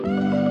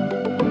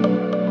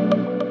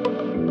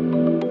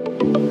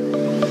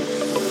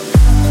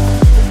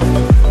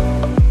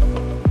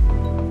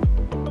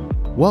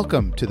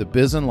Welcome to the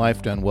Biz and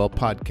Life Done Well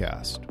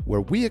podcast,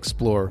 where we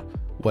explore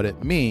what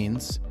it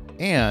means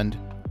and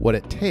what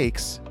it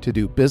takes to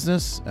do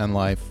business and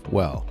life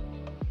well.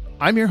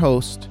 I'm your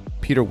host,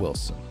 Peter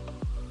Wilson.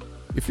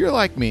 If you're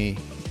like me,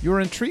 you're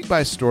intrigued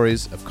by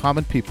stories of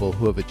common people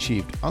who have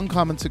achieved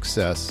uncommon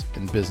success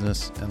in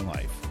business and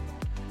life.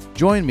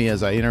 Join me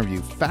as I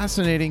interview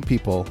fascinating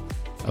people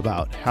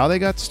about how they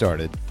got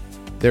started,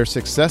 their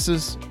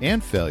successes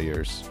and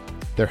failures,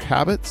 their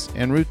habits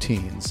and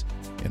routines,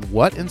 and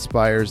what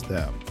inspires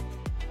them.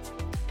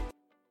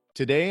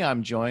 Today,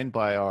 I'm joined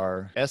by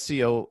our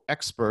SEO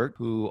expert,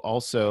 who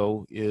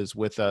also is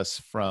with us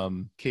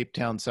from Cape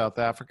Town, South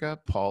Africa,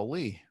 Paul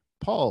Lee.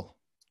 Paul,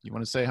 you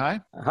want to say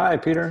hi? Hi,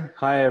 Peter.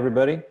 Hi,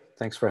 everybody.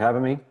 Thanks for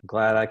having me.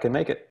 Glad I can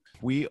make it.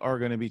 We are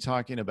going to be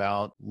talking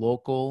about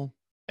local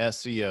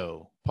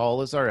SEO.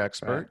 Paul is our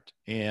expert.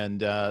 Right.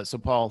 And so,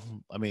 Paul,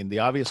 the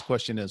obvious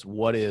question is,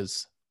 what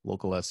is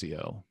local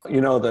SEO?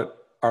 You know that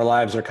our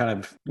lives are kind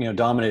of,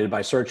 dominated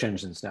by search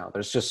engines now.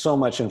 There's just so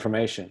much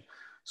information.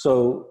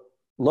 So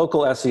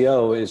local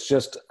SEO is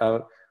just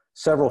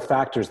several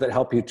factors that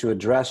help you to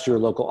address your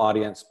local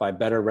audience by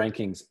better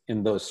rankings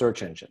in those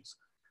search engines.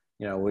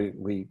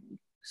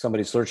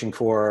 Somebody's searching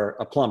for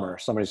a plumber,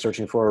 somebody's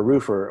searching for a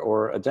roofer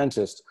or a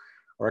dentist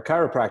or a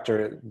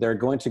chiropractor. They're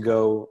going to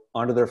go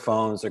onto their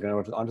phones, they're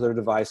going to onto their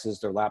devices,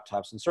 their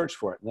laptops, and search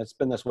for it. And it's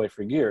been this way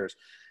for years.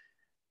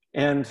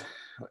 And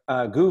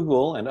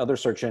Google and other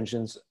search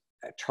engines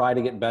try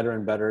to get better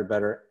and better and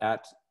better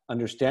at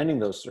understanding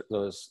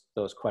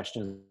those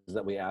questions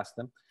that we ask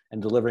them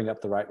and delivering up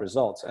the right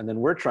results. And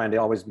then we're trying to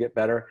always get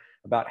better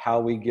about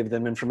how we give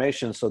them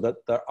information so that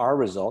our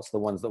results, the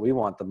ones that we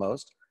want the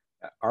most,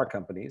 our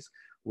companies,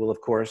 will of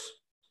course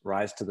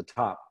rise to the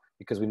top,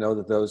 because we know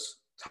that those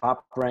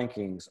top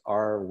rankings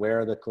are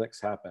where the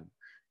clicks happen.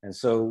 And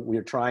so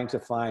we're trying to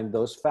find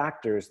those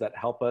factors that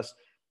help us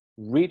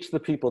reach the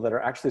people that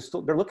are actually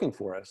they're looking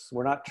for us.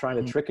 We're not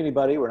trying to trick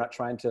anybody. We're not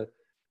trying to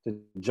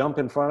jump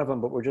in front of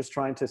them, but we're just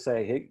trying to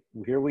say, hey,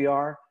 here we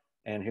are,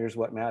 and here's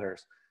what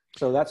matters.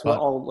 So that's what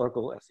all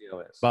local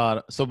SEO is.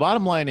 So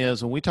bottom line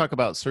is, when we talk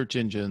about search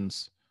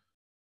engines,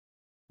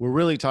 we're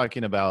really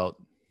talking about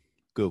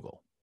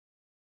Google.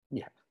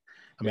 Yeah.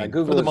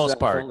 Google for the most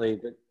part.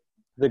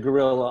 The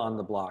gorilla on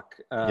the block.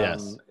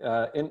 Yes.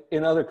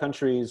 In other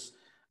countries,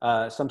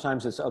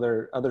 sometimes it's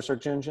other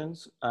search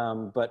engines,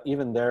 but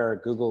even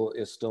there, Google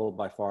is still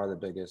by far the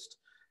biggest.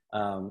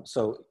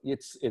 So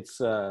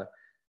it's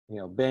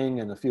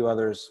Bing and a few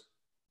others,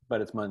 but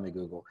it's mainly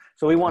Google.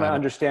 So we want to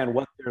understand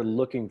what they're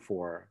looking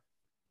for.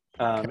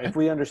 Okay. If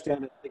we understand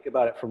and think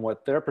about it from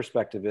what their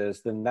perspective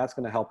is, then that's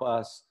going to help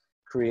us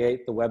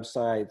create the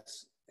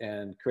websites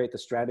and create the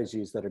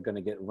strategies that are going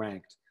to get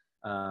ranked.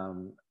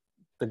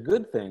 The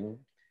good thing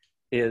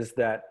is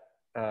that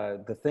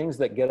the things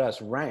that get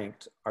us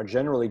ranked are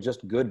generally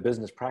just good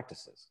business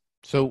practices.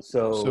 So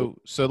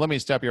let me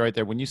stop you right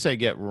there. When you say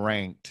get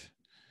ranked,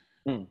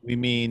 we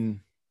mean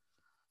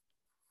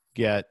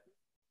get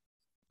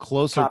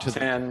closer top to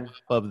 10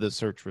 of the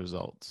search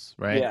results,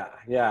 right?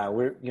 Yeah.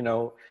 We're,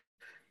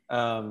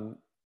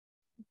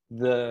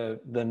 the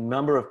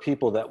number of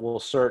people that will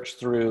search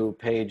through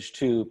page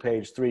 2,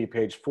 page 3,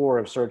 page 4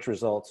 of search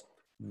results,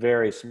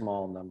 very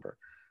small number.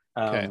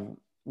 Okay.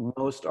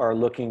 Most are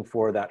looking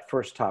for that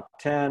first top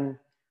 10,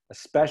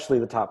 especially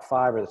the top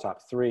 5 or the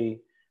top 3.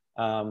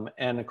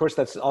 And of course,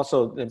 that's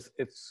also,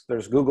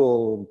 there's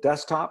Google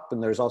Desktop,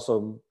 and there's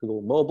also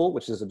Google Mobile,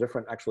 which is a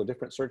different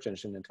search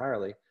engine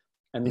entirely.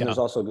 And then there's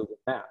also Google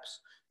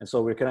Maps. And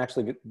so we can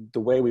actually the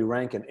way we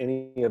rank in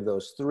any of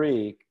those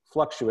three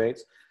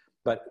fluctuates.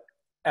 But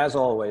as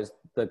always,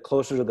 the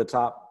closer to the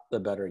top, the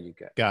better you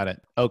get. Got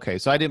it. Okay.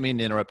 So I didn't mean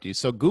to interrupt you.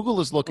 So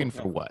Google is looking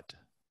for what?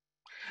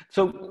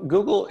 So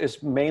Google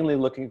is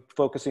mainly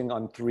focusing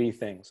on three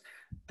things.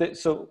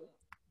 So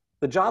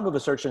the job of a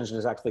search engine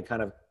is actually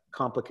kind of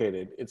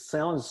complicated. It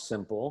sounds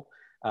simple.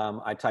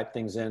 I type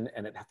things in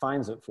and it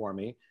finds it for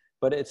me,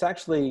 but it's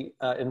actually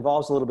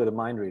involves a little bit of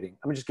mind reading.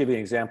 Let me just give you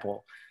an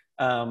example.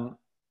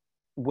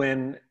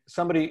 When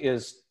somebody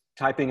is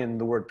typing in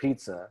the word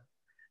pizza,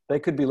 they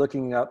could be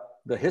looking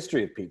up the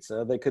history of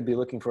pizza. They could be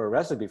looking for a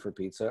recipe for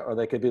pizza, or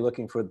they could be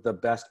looking for the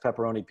best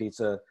pepperoni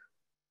pizza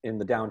in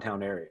the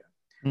downtown area.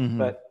 Mm-hmm.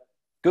 But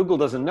Google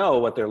doesn't know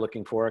what they're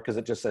looking for because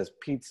it just says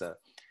pizza.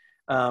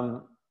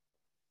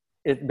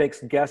 It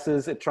makes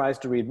guesses. It tries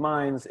to read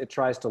minds. It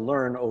tries to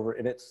learn over,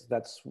 and it's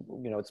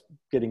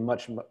getting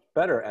much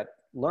better at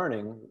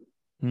learning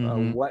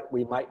what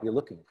we might be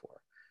looking for.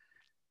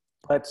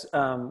 But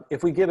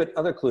if we give it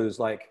other clues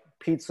like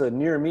pizza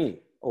near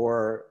me,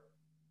 or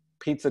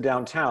pizza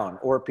downtown,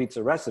 or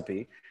pizza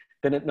recipe,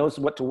 then it knows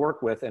what to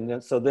work with, and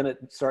then it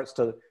starts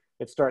to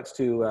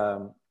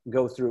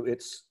go through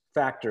its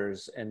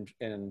factors and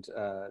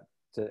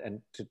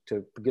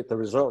to get the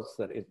results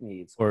that it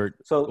needs.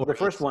 So the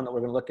first one that we're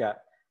going to look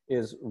at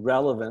is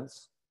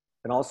relevance,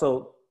 and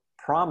also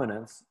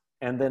prominence,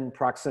 and then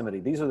proximity.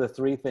 These are the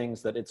three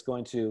things that it's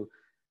going to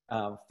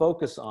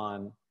focus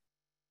on: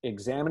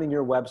 examining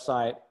your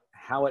website,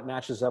 how it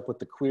matches up with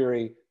the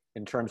query,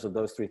 in terms of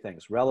those three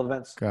things: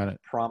 relevance, Got it.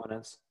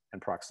 prominence,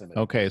 and proximity.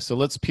 Okay, so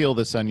let's peel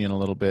this onion a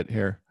little bit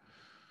here.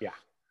 Yeah.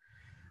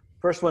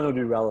 First one would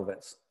be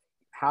relevance.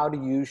 How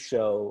do you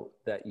show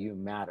that you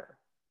matter?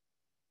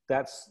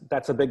 That's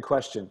a big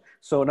question.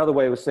 So another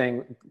way of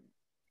saying,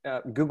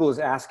 Google is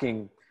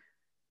asking,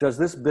 does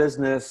this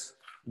business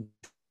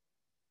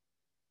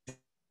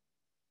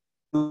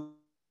or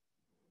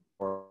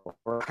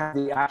have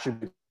the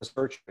attributes the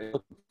search is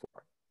looking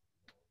for?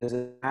 Does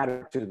it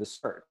matter to the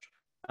search?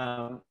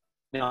 Now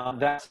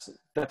that's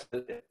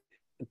a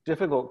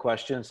difficult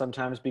question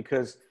sometimes,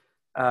 because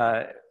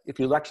if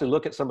you actually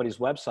look at somebody's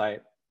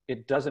website,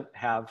 it doesn't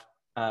have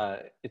a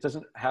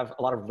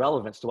lot of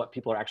relevance to what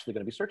people are actually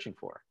going to be searching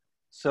for.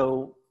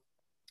 So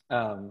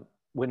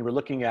when we're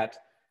looking at,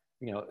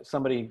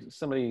 somebody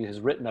has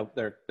written up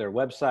their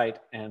website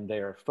and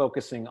they're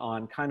focusing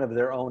on kind of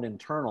their own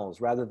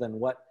internals rather than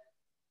what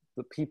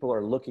the people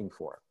are looking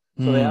for.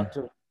 So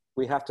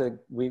we have to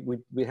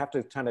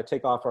kind of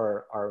take off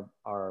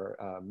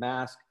our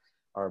mask,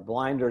 our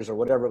blinders, or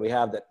whatever we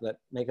have that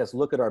make us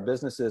look at our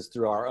businesses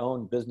through our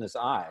own business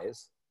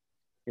eyes.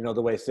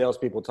 The way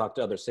salespeople talk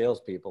to other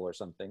salespeople or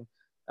something.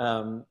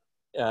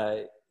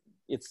 A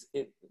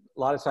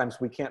lot of times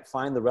we can't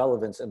find the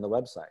relevance in the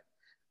website.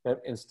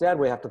 Instead,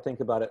 we have to think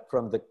about it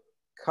from the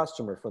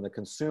customer, from the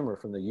consumer,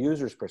 from the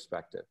user's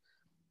perspective.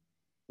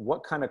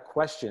 What kind of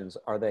questions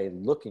are they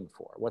looking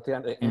for? What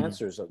the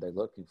answers are they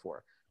looking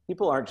for?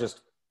 People aren't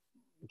just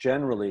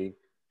generally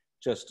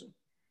just,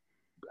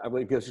 I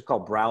would guess it's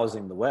called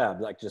browsing the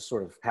web, like just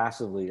sort of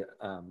passively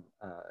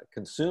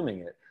consuming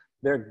it.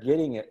 They're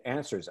getting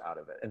answers out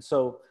of it. And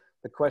so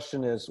the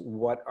question is,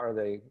 what are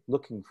they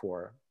looking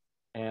for?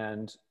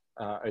 And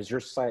is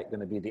your site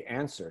going to be the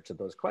answer to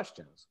those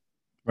questions?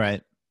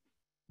 Right.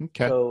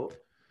 Okay. So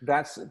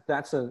that's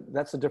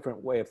a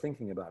different way of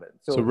thinking about it.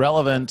 So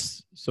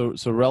relevance. So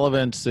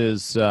relevance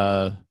is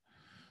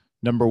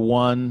number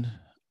one,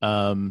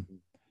 and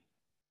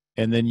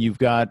then you've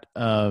got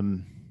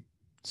some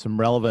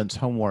relevance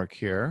homework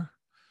here.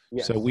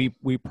 Yes. So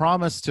we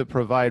promised to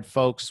provide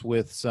folks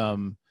with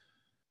some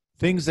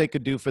things they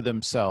could do for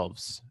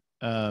themselves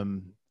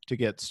to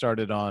get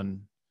started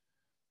on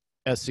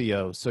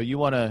SEO. So you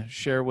want to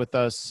share with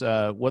us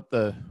what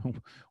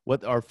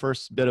our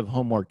first bit of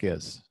homework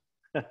is?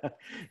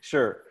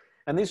 Sure.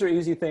 And these are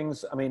easy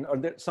things. I mean,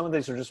 some of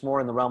these are just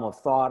more in the realm of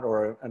thought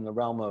or in the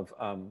realm of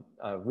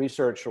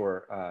research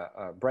or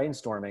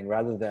brainstorming,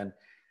 rather than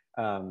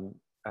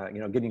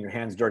getting your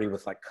hands dirty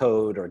with like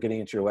code or getting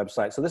into your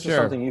website. So this is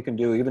something you can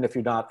do even if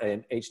you're not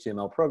an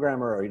HTML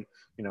programmer, or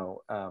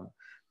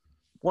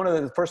one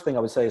of the first thing I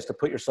would say is to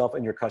put yourself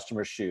in your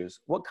customer's shoes.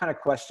 What kind of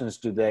questions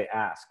do they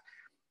ask?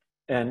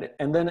 And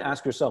then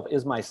ask yourself,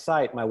 is my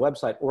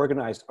website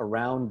organized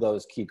around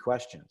those key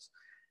questions?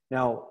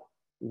 Now,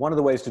 one of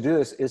the ways to do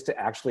this is to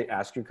actually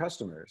ask your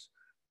customers.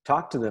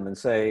 Talk to them and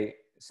say,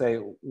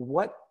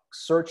 what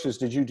searches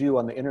did you do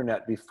on the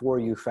internet before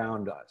you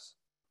found us?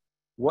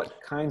 What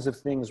kinds of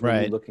things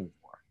were you looking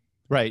for?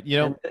 Right.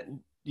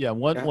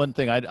 One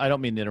thing, I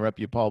don't mean to interrupt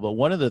you, Paul, but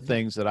one of the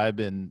things that I've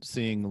been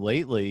seeing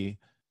lately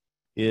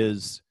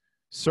is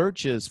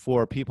searches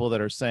for people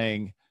that are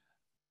saying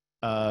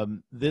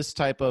this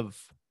type of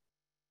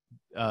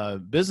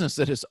business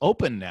that is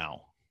open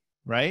now,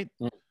 right?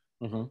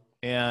 Mm-hmm.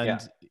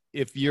 And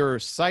if your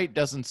site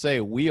doesn't say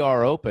we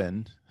are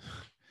open,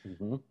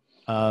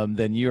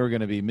 then you're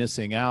going to be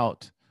missing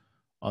out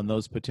on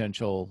those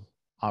potential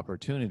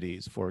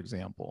opportunities, for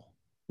example.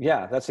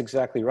 Yeah, that's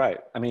exactly right.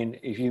 I mean,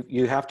 if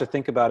you have to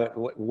think about it,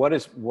 what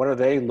are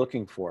they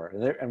looking for?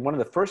 And one of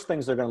the first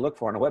things they're going to look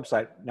for on a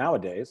website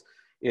nowadays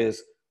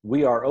is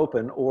we are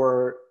open,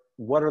 or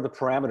what are the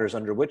parameters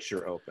under which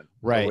you're open?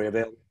 Right. Are we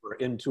available for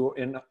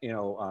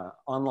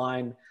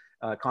online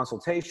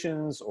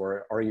consultations,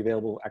 or are you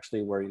available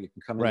actually where you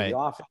can come into the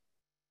office?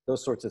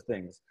 Those sorts of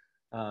things.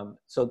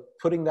 So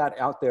putting that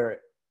out there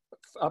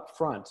up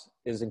front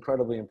is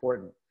incredibly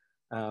important.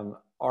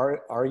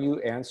 Are you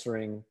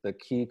answering the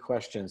key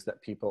questions that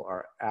people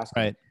are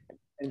asking? Right.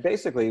 And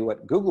basically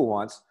what Google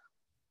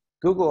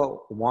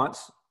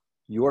wants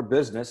your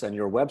business and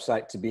your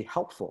website to be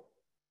helpful.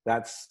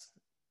 That's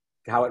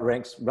how it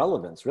ranks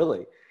relevance,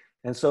 really.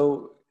 And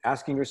so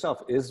asking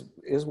yourself, is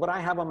what I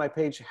have on my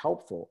page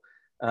helpful?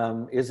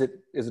 Is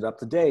it up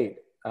to date?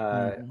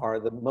 Are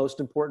the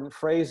most important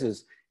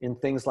phrases in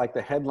things like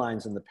the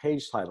headlines and the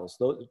page titles?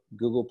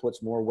 Google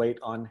puts more weight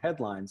on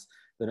headlines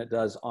than it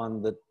does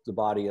on the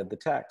body of the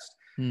text.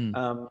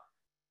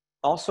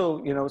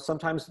 Also,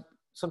 sometimes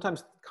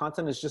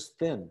content is just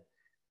thin.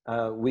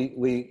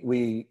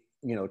 We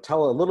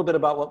tell a little bit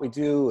about what we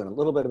do and a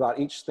little bit about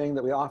each thing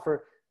that we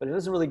offer, but it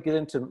doesn't really get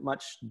into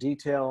much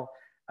detail.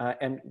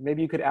 And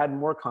maybe you could add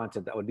more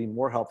content that would be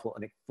more helpful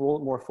and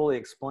more fully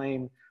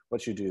explain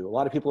what you do. A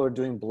lot of people are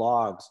doing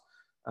blogs,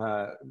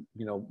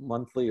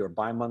 monthly or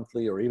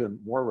bi-monthly or even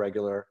more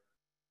regular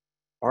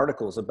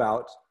articles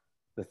about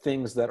the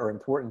things that are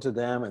important to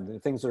them and the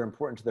things that are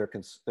important to their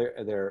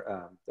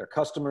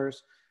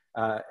customers.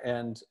 That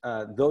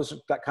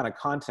kind of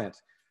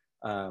content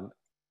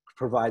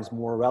provides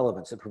more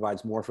relevance. It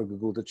provides more for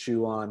Google to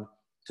chew on,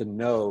 to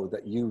know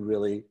that you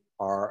really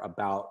are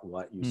about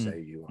what you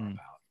say you are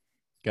about.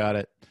 Got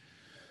it.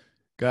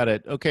 Got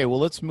it. Okay, well,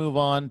 let's move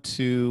on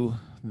to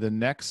the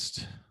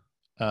next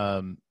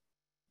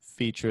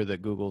feature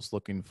that Google's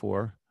looking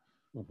for.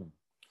 Mm-hmm.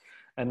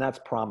 And that's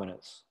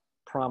prominence.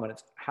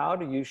 Prominence. How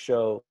do you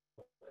show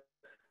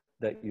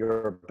that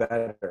you're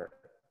better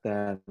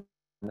than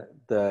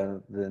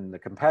the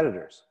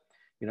competitors?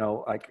 You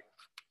know, like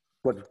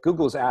what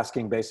Google's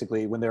asking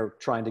basically when they're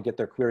trying to get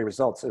their query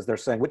results is they're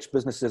saying which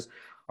businesses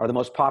are the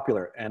most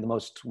popular and the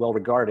most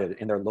well-regarded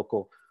in their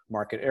local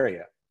market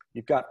area.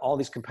 You've got all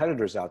these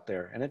competitors out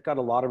there and it got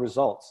a lot of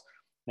results.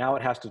 Now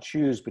it has to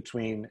choose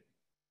between,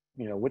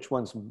 you know, which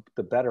one's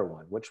the better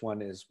one, which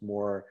one is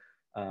more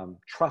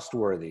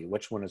trustworthy,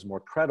 which one is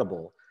more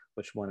credible,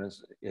 which one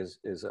is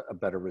a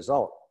better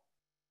result.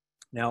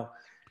 Now,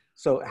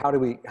 so how do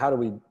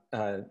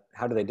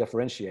they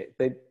differentiate?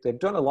 They've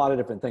done a lot of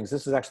different things.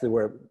 This is actually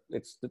where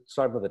it's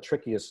sort of the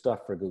trickiest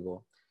stuff for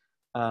Google.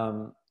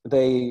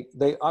 They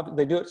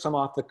do it some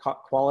off the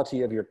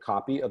quality of your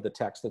copy of the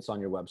text that's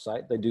on your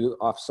website. They do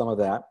off some of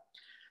that.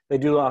 They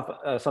do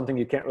off something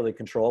you can't really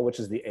control, which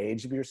is the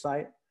age of your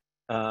site.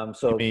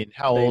 So you mean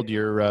how old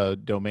your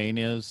domain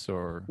is,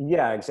 or?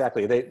 Yeah,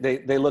 exactly.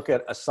 They look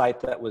at a site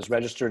that was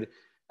registered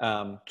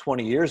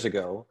 20 years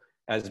ago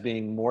as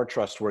being more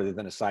trustworthy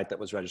than a site that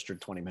was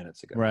registered 20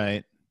 minutes ago.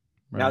 Right.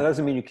 Now, that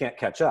doesn't mean you can't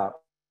catch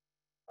up,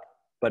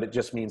 but it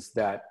just means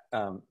that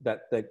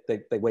that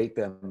they weight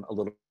them a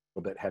little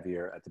bit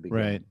heavier at the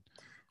beginning.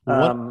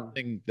 Right. One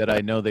thing that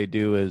I know they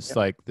do is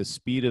like the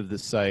speed of the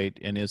site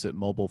and is it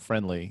mobile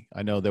friendly?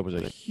 I know there was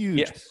a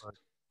huge push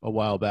a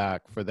while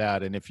back for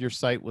that. And if your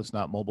site was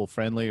not mobile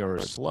friendly or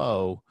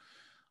slow,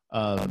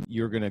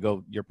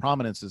 your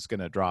prominence is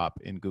going to drop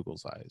in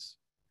Google's eyes.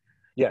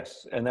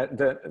 Yes, and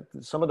that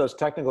some of those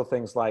technical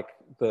things like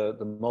the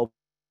mobile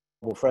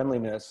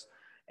friendliness,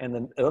 and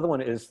then the other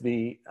one is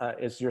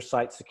is your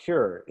site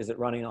secure? Is it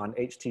running on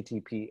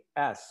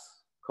HTTPS :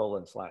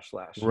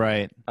 /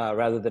 right,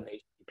 rather than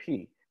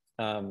HTTP?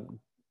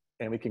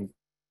 And we can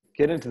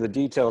get into the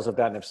details of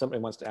that. And if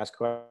somebody wants to ask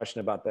a question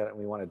about that and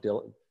we want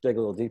to dig a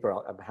little deeper,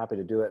 I'm happy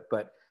to do it.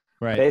 But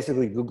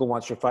basically, Google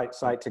wants your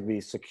site to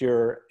be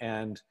secure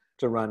and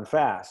to run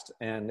fast.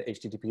 And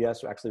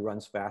HTTPS actually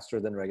runs faster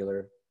than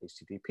regular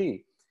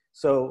HTTP.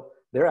 So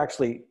they're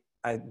actually,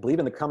 I believe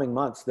in the coming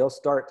months, they'll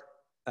start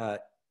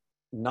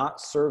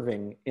not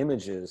serving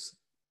images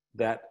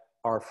that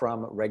are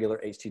from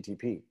regular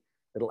HTTP.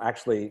 It'll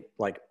actually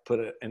like put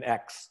an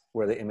X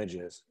where the image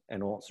is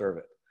and won't serve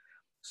it.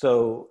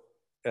 So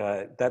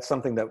that's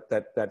something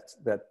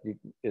that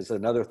is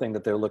another thing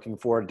that they're looking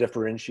for, a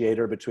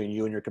differentiator between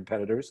you and your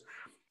competitors.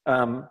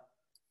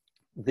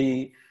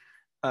 The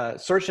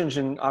search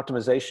engine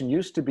optimization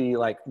used to be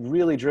like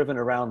really driven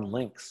around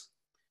links.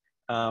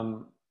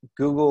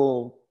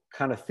 Google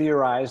kind of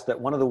theorized that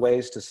one of the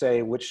ways to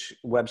say which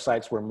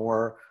websites were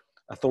more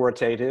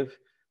authoritative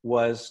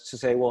was to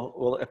say,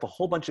 well, if a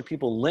whole bunch of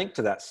people link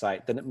to that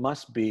site, then it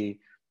must be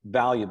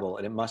valuable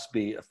and it must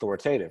be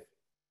authoritative.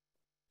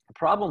 The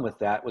problem with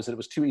that was that it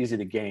was too easy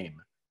to game.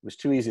 It was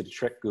too easy to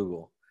trick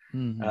Google.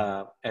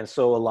 Mm-hmm. And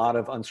so a lot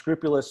of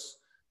unscrupulous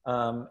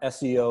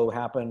SEO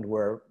happened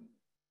where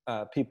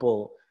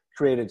people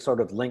created sort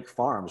of link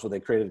farms where they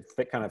created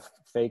kind of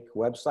fake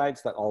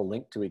websites that all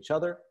link to each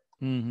other.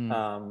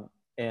 Mm-hmm.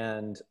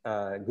 And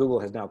Google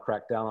has now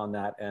cracked down on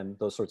that, and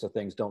those sorts of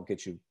things don't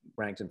get you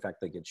ranked. In fact,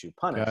 they get you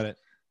punished.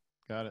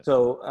 Got it.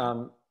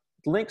 So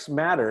links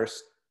matter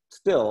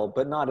still,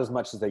 but not as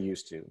much as they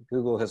used to.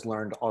 Google has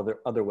learned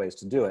other ways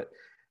to do it.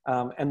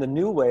 And the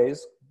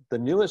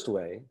newest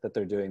way that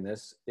they're doing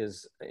this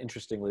is,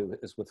 interestingly,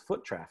 is with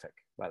foot traffic,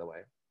 by the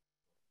way.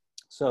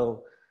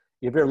 So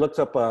if you ever looked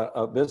up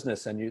a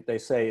business and they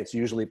say it's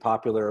usually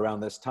popular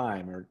around this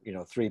time, or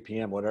 3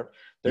 p.m., whatever,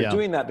 they're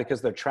doing that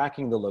because they're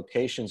tracking the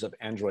locations of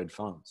Android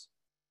phones.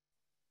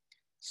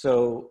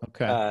 So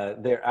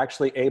they're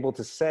actually able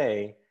to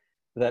say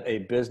that a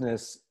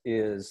business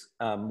is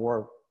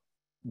more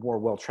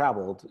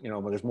well-traveled,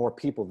 there's more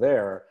people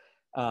there.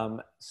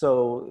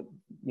 So,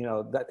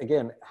 that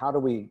again, how do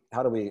we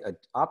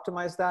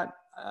optimize that?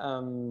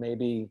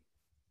 Maybe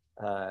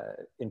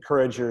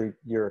encourage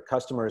your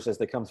customers as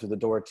they come through the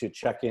door to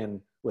check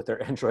in with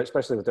their Android,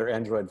 especially with their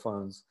Android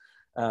phones,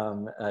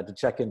 to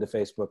check into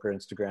Facebook or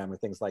Instagram or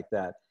things like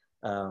that.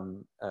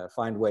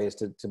 Find ways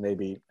to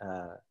maybe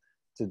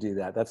to do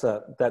that. That's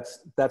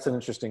an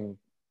interesting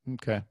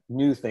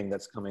new thing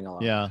that's coming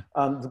along. Yeah.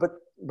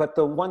 But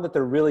the one that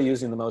they're really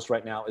using the most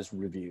right now is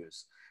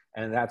reviews,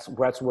 and that's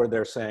where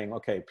they're saying,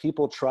 okay,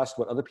 people trust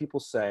what other people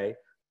say,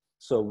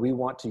 so we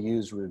want to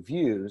use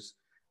reviews.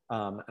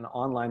 And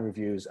online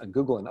reviews and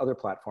Google and other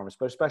platforms,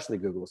 but especially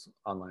Google's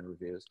online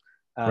reviews,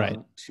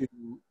 to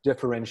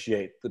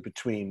differentiate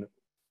between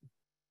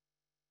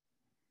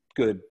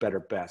good, better,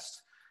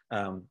 best.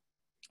 And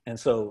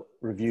so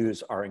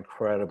reviews are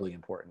incredibly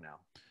important now.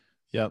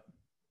 Yep.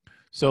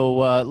 So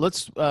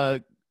let's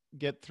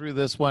get through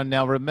this one.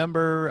 Now,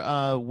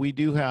 remember, we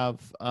do have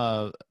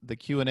the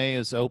Q&A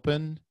is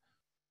open.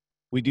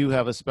 We do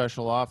have a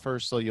special offer,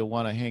 so you'll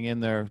want to hang in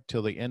there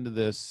till the end of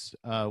this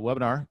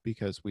webinar,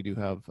 because we do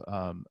have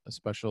a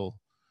special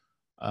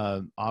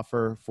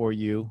offer for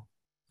you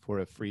for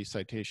a free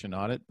citation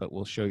audit, but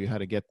we'll show you how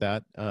to get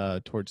that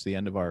towards the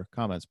end of our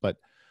comments. But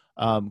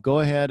go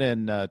ahead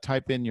and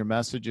type in your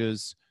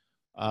messages,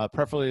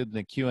 preferably in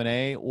the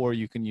Q&A, or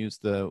you can use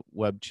the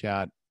web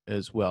chat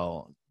as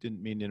well.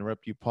 Didn't mean to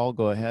interrupt you, Paul.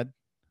 Go ahead.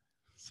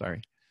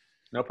 Sorry.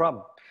 No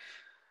problem.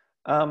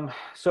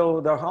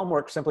 So the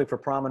homework simply for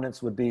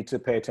prominence would be to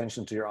pay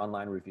attention to your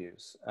online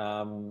reviews.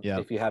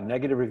 If you have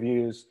negative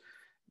reviews,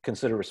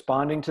 consider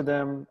responding to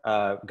them.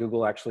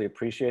 Google actually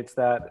appreciates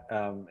that,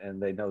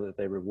 and they know that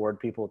they reward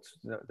people,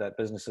 that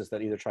businesses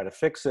that either try to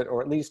fix it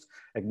or at least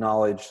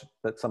acknowledge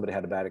that somebody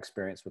had a bad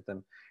experience with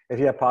them. If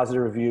you have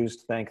positive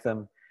reviews, thank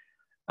them.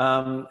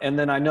 And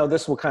then I know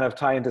this will kind of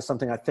tie into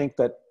something I think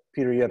that,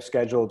 Peter, you have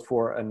scheduled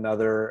for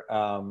another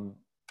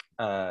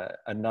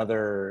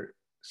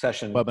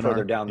session webinar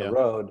further down the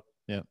road.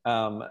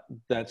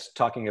 That's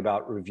talking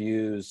about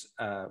reviews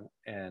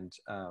and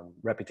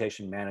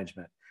reputation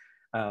management.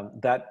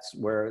 That's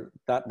where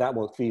that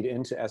will feed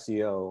into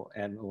SEO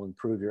and will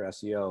improve your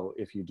SEO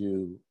if you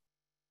do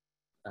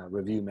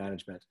review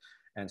management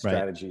and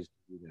strategies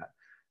to do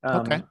that.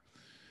 Okay.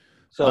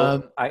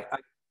 So I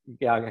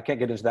can't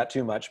get into that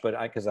too much, but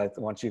because I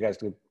want you guys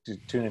to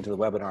tune into the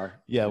webinar.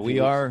 Yeah, we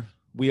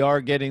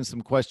are getting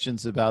some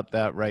questions about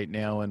that right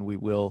now, and we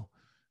will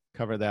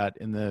cover that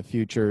in the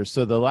future.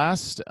 So the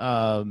last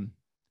item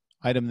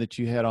that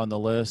you had on the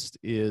list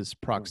is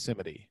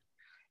proximity.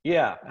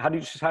 Yeah. How do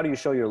you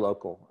show you're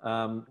local?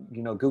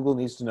 Google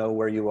needs to know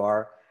where you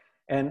are.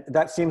 And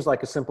that seems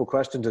like a simple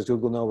question. Does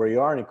Google know where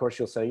you are? And of course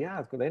you'll say,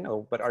 yeah, they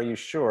know, but are you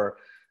sure?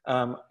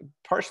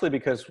 Partially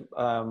because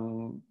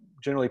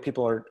generally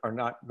people are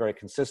not very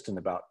consistent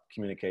about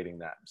communicating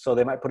that. So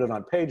they might put it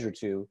on a page or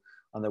two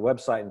on their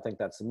website and think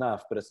that's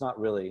enough, but it's not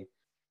really.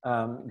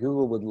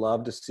 Google would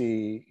love to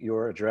see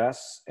your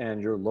address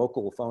and your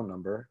local phone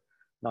number,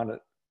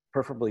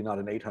 preferably not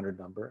an 800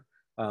 number,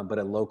 but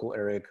a local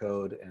area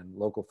code and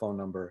local phone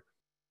number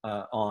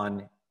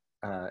on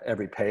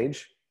every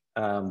page.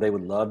 They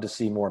would love to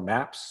see more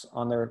maps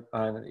on their,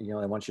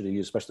 they want you to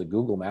use especially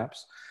Google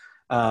Maps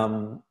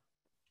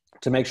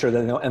to make sure that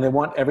they know, and they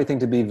want everything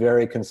to be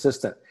very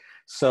consistent.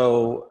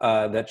 So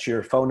that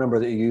your phone number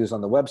that you use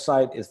on the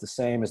website is the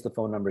same as the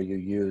phone number you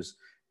use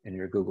in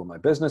your Google My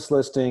Business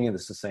listing, and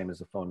it's the same as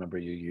the phone number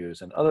you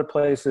use in other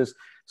places,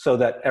 so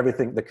that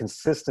the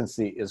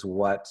consistency is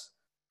what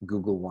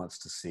Google wants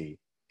to see.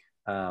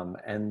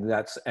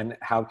 And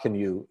how can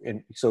you,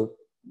 so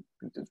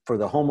for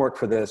the homework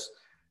for this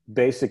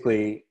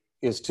basically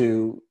is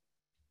to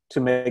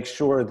make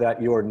sure that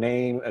your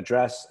name,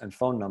 address, and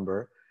phone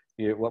number,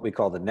 what we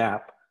call the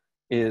NAP,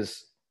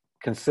 is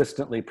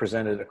consistently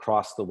presented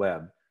across the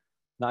web,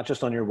 not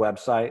just on your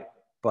website,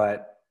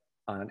 but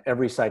on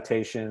every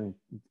citation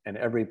and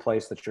every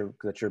place that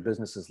your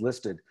business is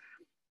listed.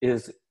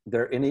 Is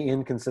there any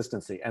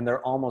inconsistency? And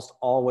there almost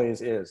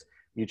always is.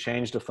 You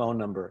changed a phone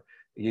number,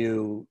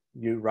 you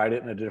write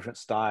it in a different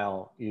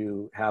style,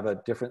 you have a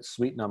different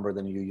suite number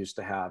than you used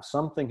to have.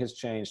 Something has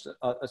changed.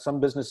 Some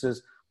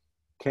businesses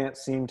can't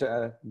seem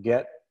to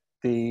get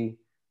the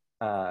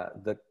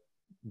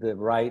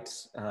right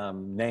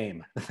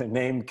name. The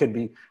name could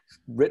be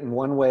written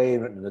one way,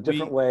 written in a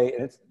different way.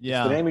 And it's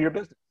the name of your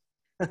business.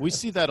 We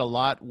see that a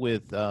lot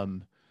with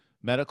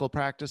medical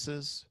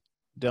practices,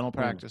 dental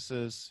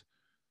practices,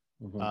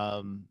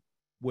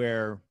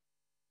 where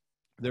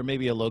there may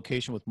be a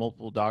location with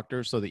multiple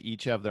doctors, so they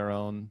each have their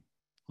own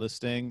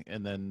listing,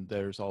 and then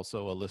there's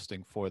also a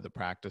listing for the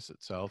practice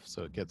itself,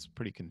 so it gets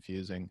pretty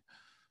confusing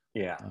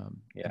in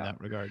that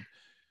regard.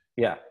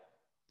 Yeah.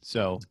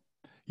 So,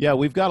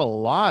 we've got a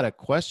lot of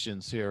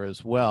questions here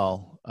as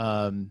well.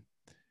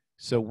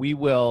 So we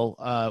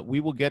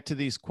will get to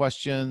these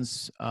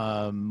questions.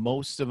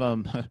 Most of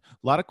them, a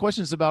lot of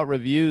questions about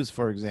reviews,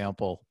 for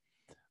example.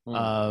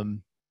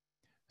 And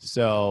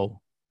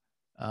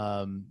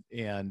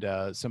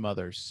some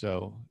others.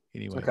 So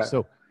anyway,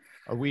 so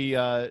are we?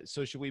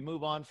 So should we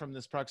move on from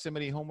this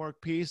proximity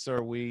homework piece, or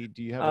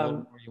do you have a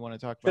little more you want to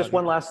talk about? Just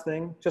one last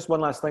thing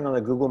on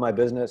the Google My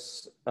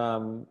Business.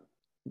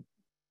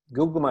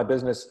 Google My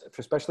Business,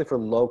 especially for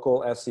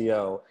local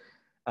SEO,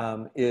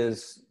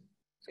 is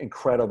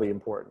incredibly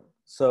important.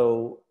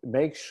 So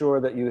make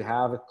sure that you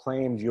have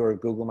claimed your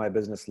Google My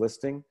Business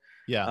listing.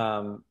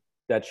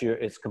 That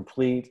it's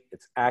complete,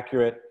 it's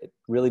accurate, it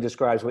really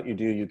describes what you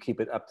do, you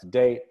keep it up to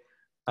date.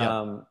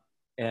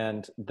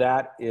 And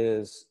that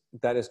is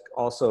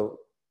also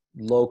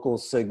local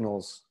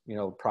signals,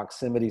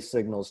 proximity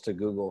signals to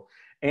Google,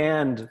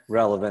 and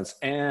relevance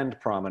and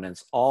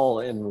prominence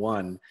all in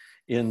one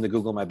in the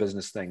Google My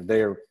Business thing.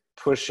 They are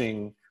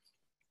pushing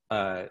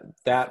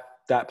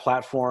that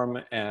platform,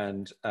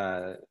 and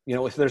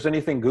if there's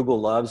anything Google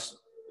loves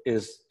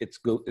it's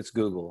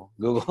Google.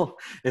 Google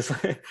is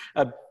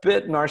a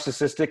bit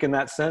narcissistic in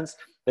that sense.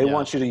 They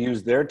want you to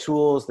use their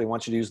tools. They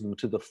want you to use them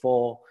to the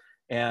full.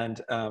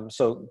 And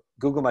so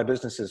Google My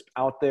Business is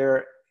out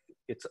there.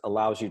 It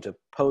allows you to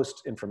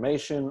post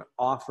information,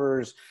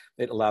 offers.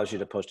 It allows you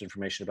to post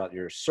information about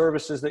your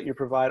services that you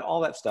provide, all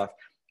that stuff.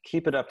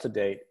 Keep it up to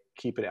date.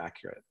 Keep it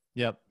accurate.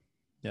 Yep.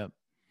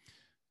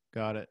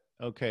 Got it.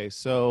 Okay.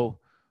 So,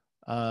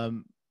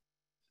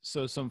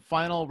 so some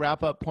final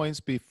wrap-up points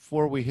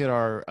before we hit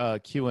our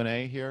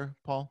Q&A here,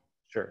 Paul?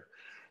 Sure.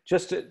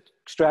 Just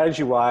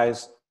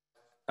strategy-wise,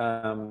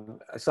 some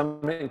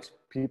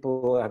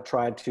people have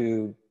tried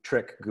to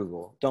trick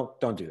Google.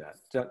 Don't do that.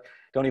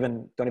 Don't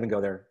even go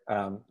there.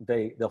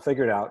 They'll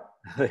figure it out.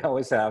 They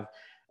always have.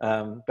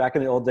 Back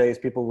in the old days,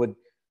 people would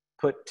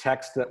put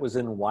text that was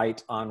in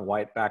white on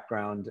white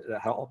background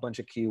that had a whole bunch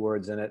of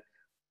keywords in it,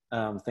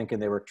 thinking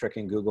they were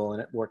tricking Google,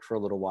 and it worked for a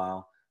little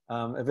while.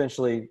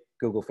 Eventually,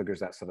 Google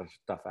figures that sort of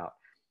stuff out.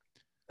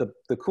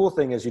 The cool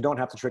thing is you don't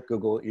have to trick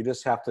Google. You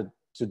just have to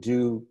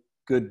do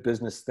good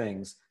business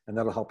things, and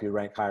that'll help you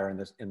rank higher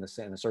in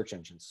the search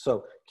engines.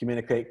 So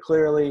communicate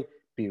clearly,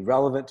 be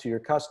relevant to your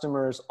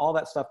customers, all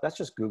that stuff. That's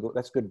just Google.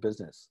 That's good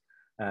business.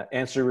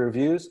 Answer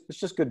reviews. It's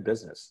just good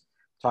business.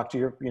 Talk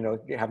to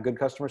have good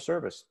customer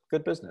service.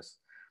 Good business.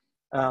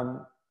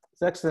 The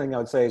next thing I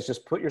would say is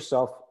just put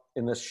yourself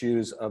in the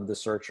shoes of the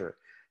searcher.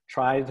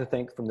 Try to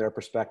think from their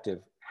perspective.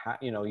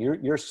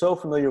 You're so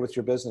familiar with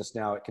your business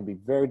now, it can be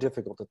very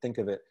difficult to think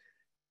of it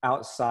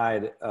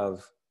outside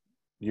of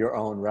your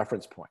own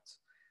reference points.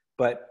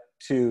 But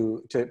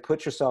to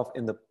put yourself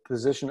in the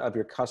position of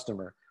your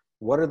customer,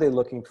 what are they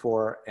looking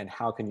for, and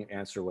how can you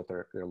answer what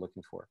they're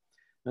looking for?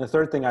 And the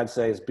third thing I'd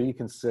say is be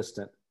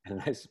consistent.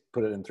 And I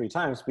put it in 3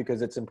 times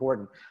because it's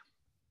important.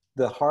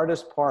 The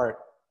hardest part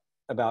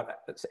about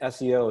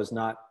SEO is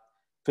not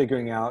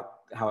figuring out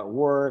how it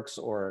works,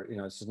 or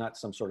this is not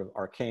some sort of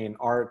arcane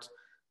art.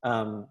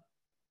 The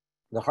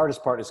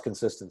hardest part is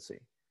consistency.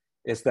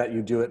 It's that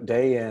you do it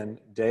day in,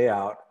 day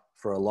out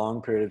for a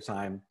long period of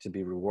time to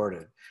be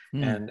rewarded.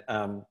 And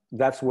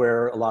that's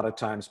where a lot of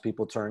times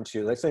people turn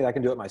to, they say, I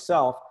can do it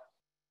myself.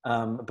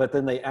 But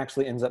then they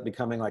actually ends up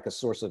becoming like a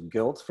source of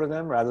guilt for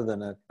them rather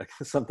than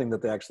something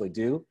that they actually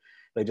do.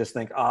 They just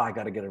think, I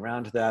got to get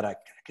around to that. I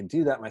can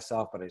do that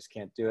myself, but I just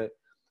can't do it.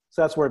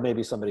 So that's where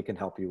maybe somebody can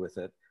help you with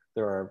it.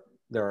 There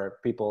are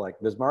people like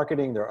Biz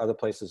Marketing. There are other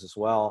places as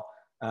well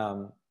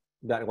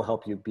that will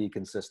help you be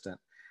consistent.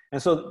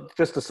 And so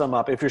just to sum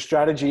up, if your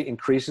strategy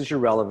increases your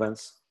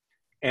relevance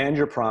and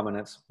your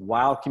prominence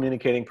while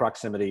communicating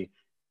proximity,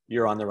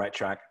 you're on the right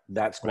track.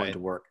 That's going to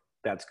work.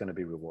 That's going to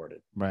be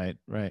rewarded. Right.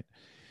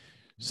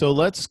 So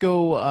let's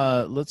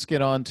go, let's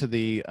get on to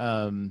the,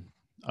 I'm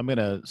going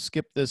to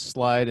skip this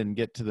slide and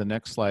get to the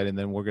next slide, and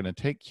then we're going to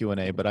take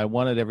Q&A, but I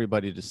wanted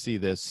everybody to see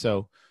this.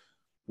 So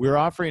we're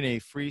offering a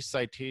free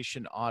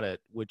citation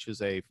audit, which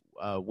is a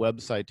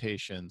web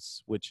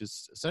citations, which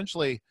is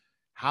essentially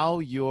how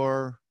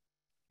your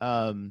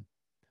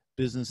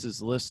business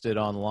is listed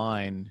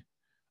online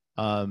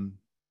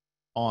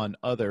on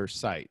other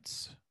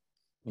sites.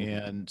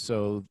 And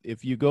so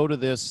if you go to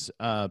this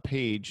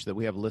page that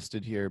we have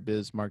listed here,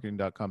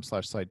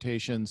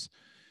 bizmarketing.com/citations,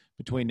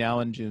 between now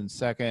and June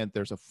 2nd,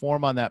 there's a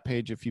form on that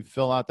page. If you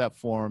fill out that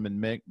form and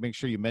make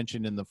sure you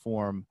mention in the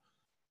form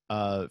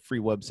free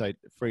web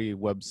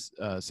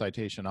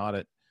citation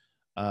audit,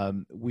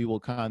 we will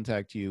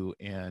contact you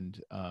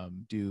and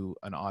do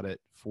an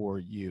audit for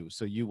you.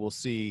 So you will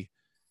see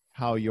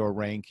how you're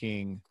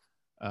ranking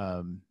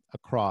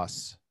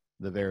across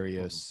the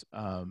various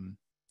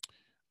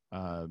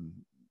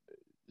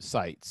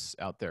sites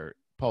out there.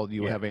 Paul, do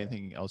you have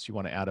anything else you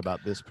want to add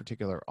about this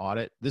particular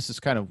audit? This is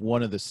kind of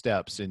one of the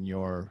steps in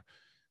your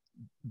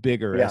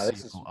bigger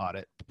SEO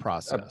audit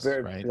process,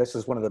 right? This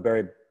is one of the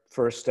very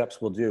first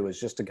steps we'll do, is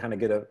just to kind of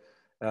get a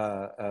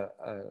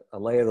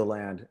lay of the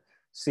land,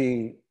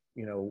 see,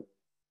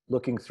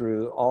 looking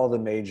through all the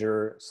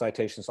major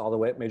citations, all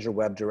the major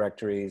web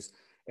directories,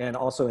 and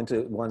also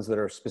into ones that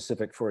are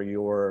specific for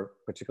your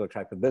particular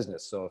type of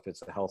business. So if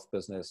it's a health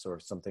business or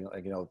something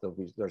like,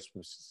 there's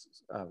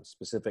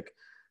specific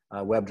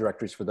web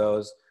directories for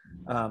those.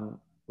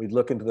 We'd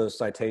look into those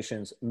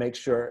citations, make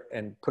sure,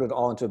 and put it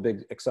all into a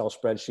big Excel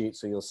spreadsheet.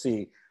 So you'll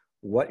see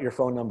what your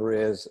phone number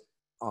is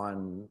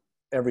on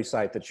every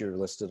site that you're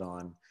listed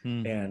on.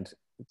 And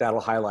that'll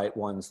highlight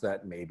ones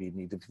that maybe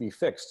need to be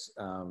fixed.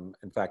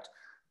 In fact,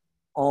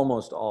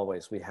 almost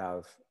always we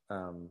have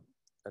a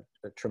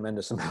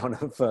tremendous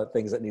amount of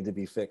things that need to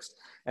be fixed,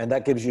 and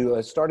that gives you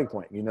a starting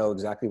point. You know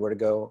exactly where to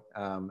go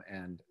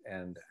and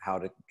how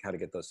to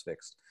get those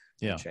fixed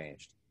and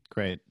changed.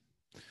 Great.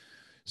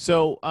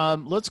 So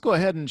let's go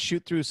ahead and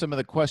shoot through some of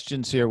the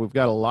questions here. We've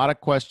got a lot of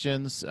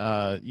questions.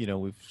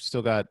 We've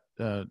still got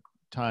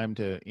time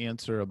to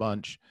answer a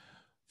bunch.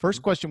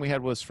 First question we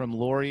had was from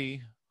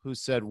Lori, who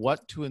said,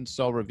 what to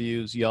install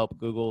reviews, Yelp,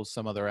 Google,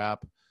 some other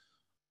app.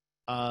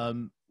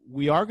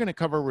 We are going to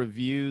cover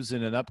reviews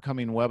in an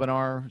upcoming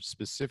webinar,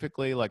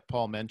 specifically, like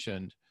Paul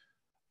mentioned.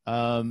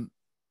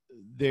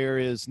 there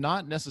is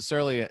not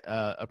necessarily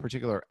a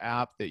particular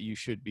app that you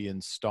should be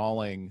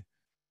installing.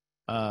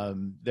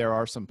 There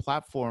are some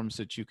platforms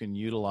that you can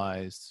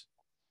utilize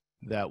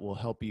that will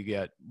help you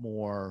get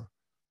more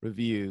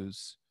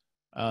reviews.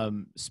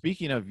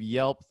 Speaking of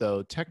Yelp,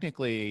 though,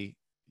 technically,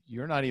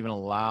 you're not even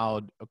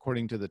allowed,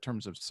 according to the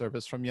terms of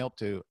service from Yelp,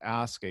 to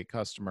ask a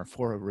customer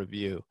for a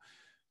review.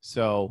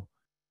 So,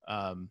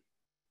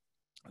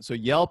 so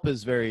Yelp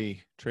is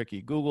very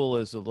tricky. Google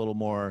is a little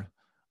more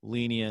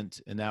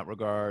lenient in that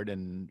regard,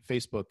 and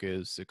Facebook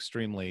is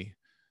extremely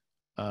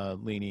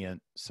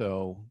lenient.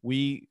 So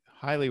we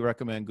highly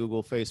recommend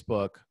Google,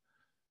 Facebook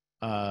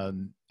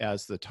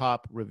as the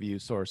top review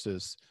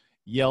sources.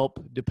 Yelp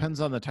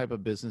depends on the type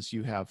of business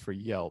you have for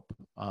Yelp.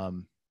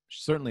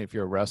 Certainly if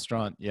you're a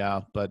restaurant,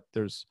 yeah, but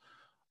there's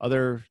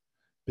other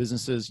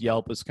businesses,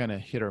 Yelp is kind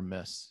of hit or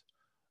miss.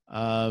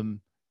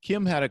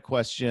 Kim had a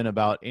question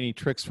about any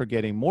tricks for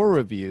getting more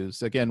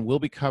reviews. Again, we'll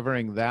be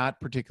covering that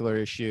particular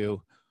issue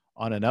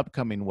on an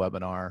upcoming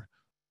webinar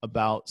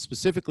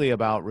specifically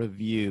about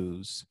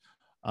reviews.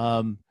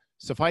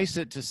 Suffice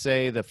it to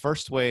say, the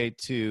first way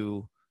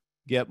to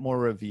get more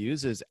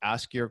reviews is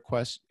ask your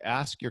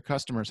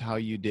customers how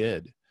you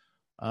did.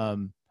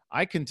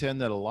 I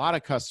contend that a lot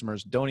of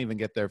customers don't even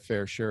get their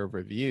fair share of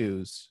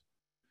reviews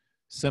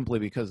simply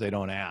because they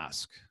don't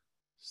ask.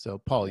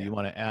 So Paul, you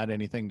want to add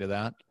anything to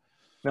that?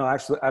 No,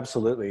 actually,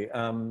 absolutely.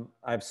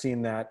 I've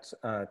seen that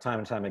time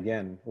and time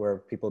again where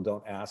people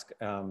don't ask.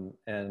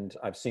 And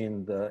I've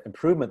seen the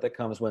improvement that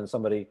comes when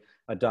somebody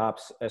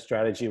adopts a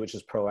strategy which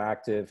is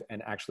proactive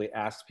and actually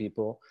asks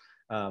people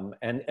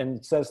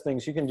and says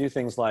things. You can do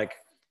things like,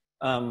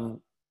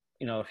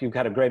 if you've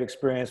had a great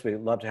experience, we'd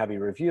love to have you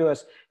review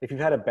us. If you've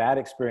had a bad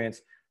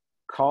experience,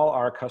 call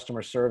our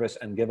customer service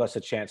and give us a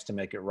chance to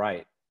make it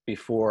right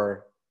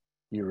before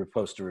you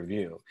post a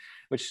review,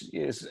 which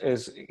is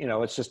it's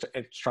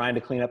trying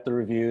to clean up the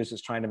reviews.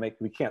 It's trying to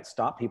we can't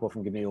stop people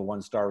from giving you a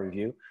 1-star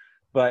review,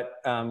 but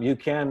you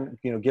can,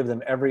 give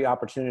them every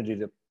opportunity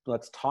to,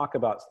 let's talk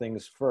about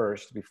things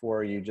first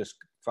before you just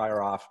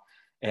fire off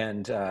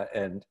and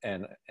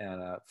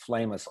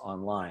flame us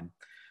online.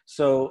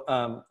 So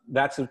I've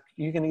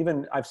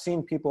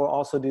seen people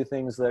also do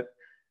things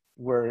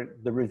where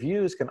the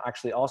reviews can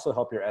actually also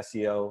help your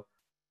SEO.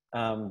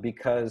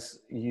 Because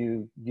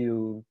you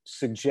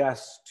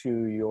suggest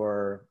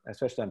to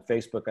especially on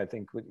Facebook, I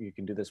think you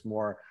can do this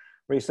more,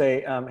 where you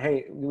say,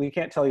 hey, we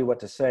can't tell you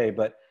what to say,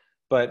 but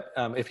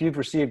if you've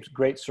received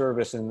great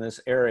service in this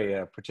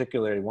area,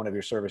 particularly one of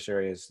your service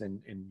areas,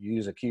 and you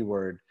use a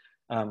keyword,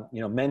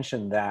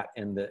 mention that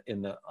on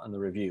the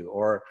review.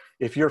 Or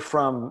if you're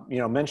from,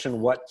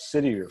 mention what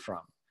city you're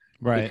from,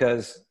 right?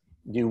 Because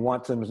you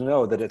want them to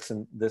know that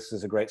this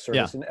is a great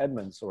service in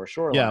Edmonds or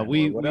Shoreline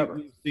or whatever.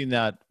 We've seen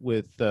that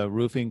with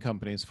roofing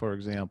companies, for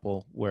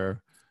example,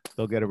 where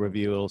they'll get a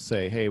review. It'll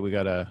say, hey, we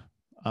got a,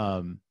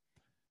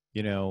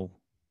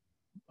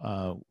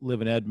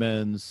 live in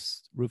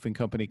Edmonds, roofing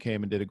company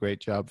came and did a great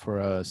job for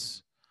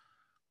us.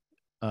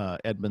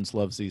 Edmonds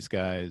loves these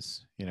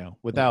guys,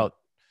 without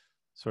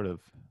sort of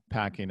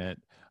packing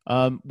it.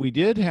 We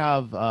did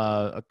have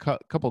a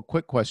couple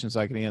quick questions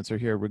I can answer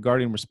here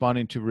regarding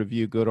responding to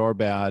review, good or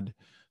bad.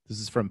 This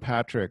is from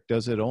Patrick.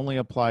 Does it only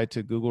apply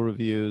to Google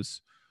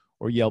reviews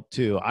or Yelp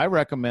too? I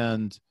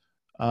recommend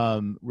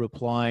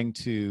replying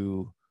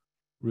to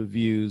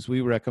reviews.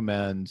 We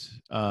recommend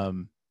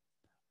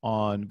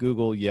on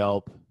Google,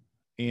 Yelp,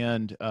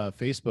 and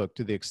Facebook,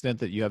 to the extent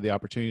that you have the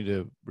opportunity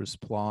to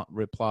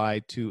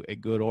reply to a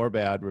good or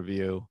bad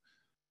review.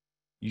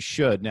 You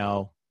should.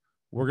 Now,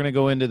 we're going to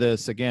go into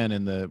this again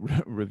in the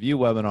review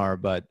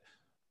webinar, but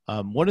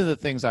one of the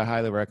things I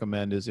highly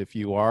recommend is if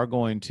you are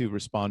going to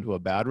respond to a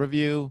bad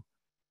review,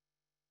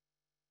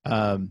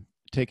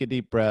 take a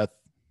deep breath,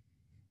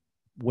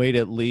 wait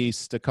at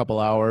least a couple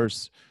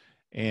hours,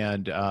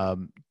 and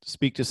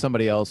speak to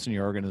somebody else in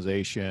your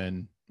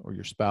organization or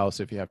your spouse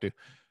if you have to.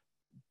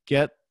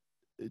 If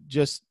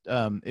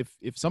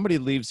somebody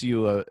leaves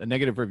you a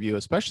negative review,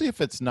 especially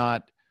if it's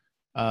not,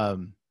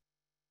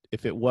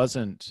 if it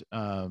wasn't,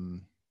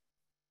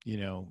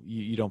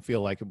 you don't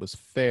feel like it was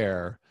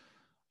fair.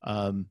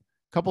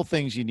 Couple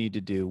things you need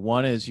to do.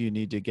 One is you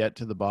need to get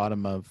to the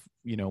bottom of,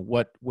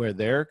 where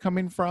they're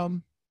coming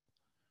from.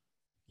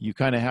 You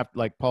kind of have,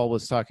 like Paul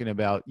was talking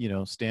about,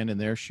 stand in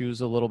their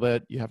shoes a little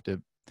bit. You have to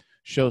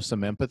show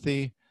some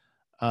empathy,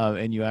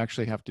 and you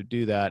actually have to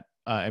do that.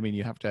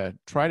 You have to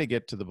try to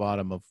get to the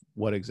bottom of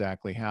what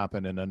exactly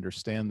happened and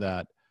understand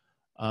that.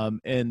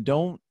 And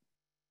don't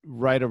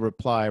write a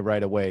reply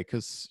right away,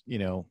 because,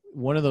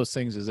 one of those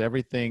things is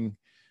everything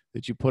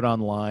that you put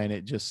online,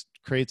 it just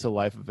creates a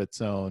life of its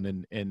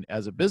own. And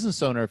as a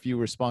business owner, if you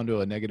respond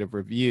to a negative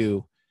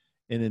review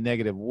in a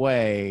negative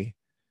way,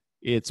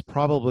 it's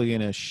probably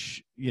going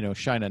to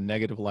shine a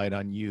negative light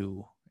on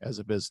you as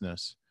a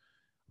business.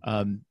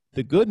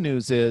 The good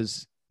news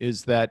is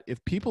that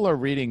if people are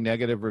reading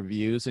negative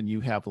reviews and you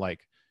have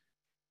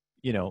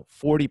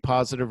 40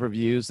 positive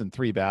reviews and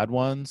 3 bad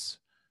ones,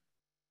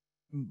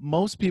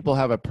 most people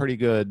have a pretty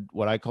good,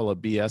 what I call a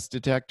BS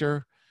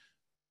detector.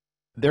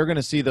 they're going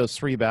to see those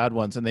 3 bad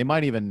ones, and they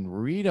might even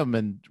read them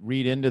and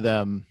read into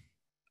them.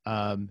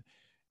 And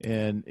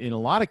in a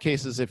lot of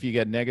cases, if you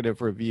get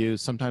negative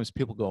reviews, sometimes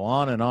people go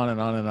on and on and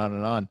on and on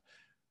and on.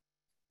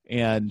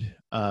 And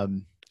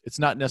it's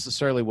not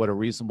necessarily what a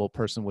reasonable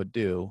person would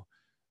do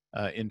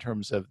in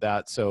terms of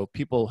that. So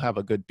people have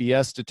a good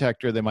BS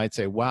detector. They might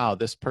say, wow,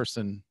 this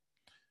person,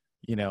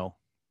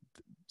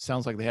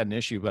 sounds like they had an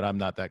issue, but I'm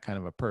not that kind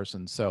of a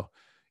person. So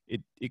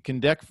it can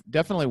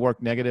definitely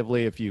work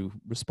negatively if you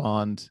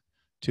respond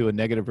to a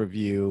negative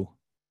review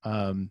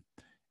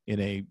in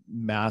a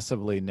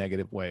massively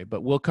negative way.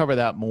 But we'll cover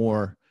that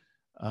more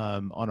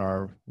on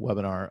our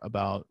webinar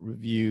about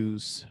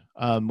reviews.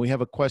 We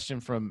have a question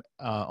from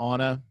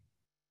Anna.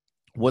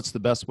 What's the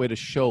best way to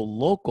show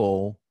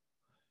local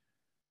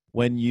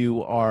when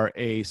you are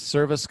a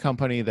service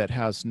company that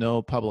has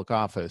no public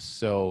office?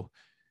 So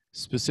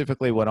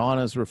specifically what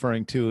Anna is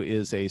referring to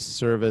is a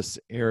service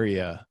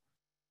area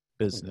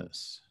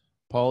business.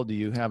 Paul, do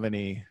you have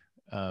any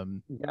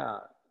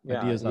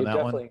ideas on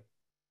that one?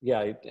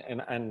 Yeah,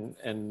 and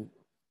I'm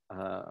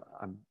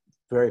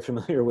very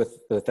familiar with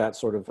that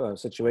sort of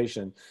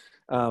situation.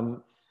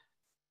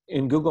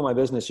 In Google My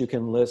Business, you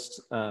can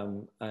list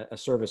a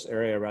service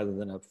area rather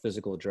than a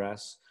physical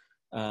address,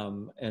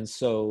 and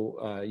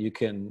so you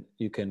can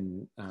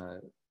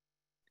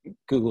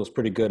Google is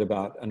pretty good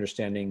about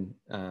understanding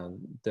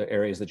the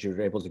areas that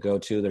you're able to go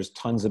to. There's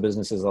tons of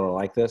businesses that are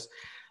like this.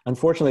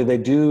 Unfortunately, they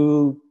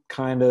do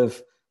kind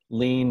of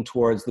lean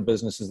towards the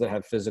businesses that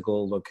have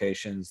physical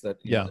locations that,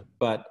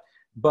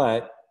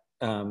 but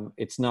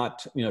it's not,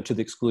 to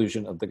the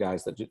exclusion of the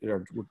guys that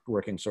are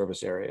working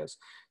service areas.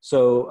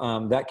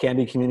 So that can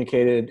be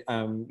communicated,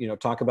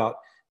 talk about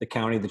the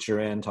county that you're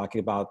in, talking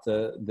about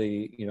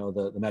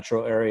the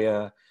metro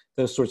area,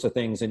 those sorts of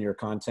things in your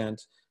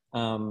content.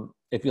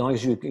 As long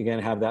as you, again,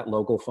 have that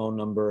local phone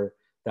number,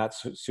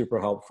 that's super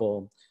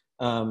helpful.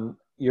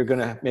 You're going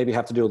to maybe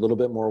have to do a little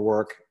bit more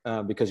work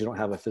because you don't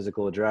have a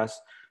physical address.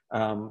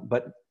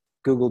 But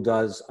Google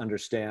does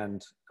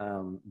understand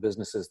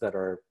businesses that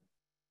are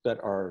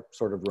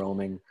sort of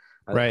roaming,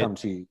 right. Come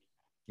to you,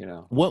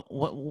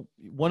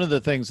 One of the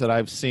things that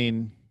I've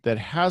seen that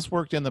has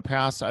worked in the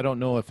past, I don't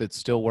know if it's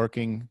still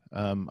working.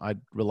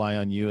 I'd rely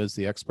on you as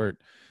the expert.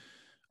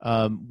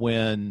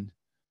 When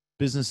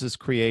businesses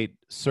create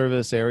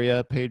service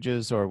area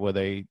pages, or where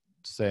they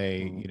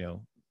say,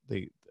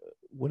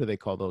 what do they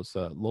call those?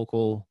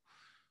 Local,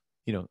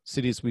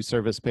 cities we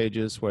service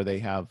pages, where they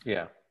have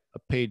a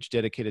page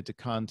dedicated to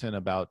content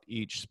about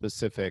each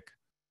specific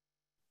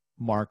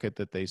market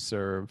that they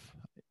serve.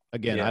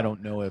 Again, I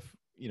don't know if,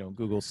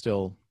 Google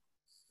still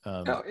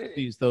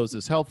sees those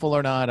as helpful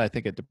or not. I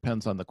think it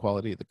depends on the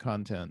quality of the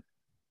content.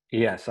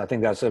 Yes, I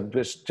think that's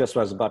just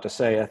what I was about to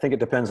say. I think it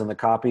depends on the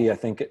copy. I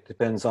think it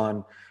depends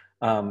on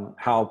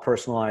how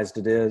personalized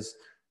it is.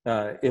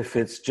 If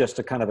it's just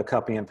a kind of a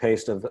copy and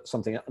paste of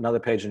another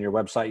page on your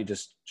website, you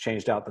just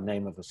changed out the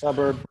name of the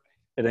suburb,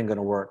 it ain't going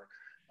to work.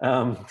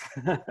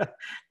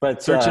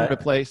 But search and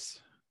replace.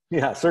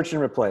 Yeah, search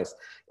and replace.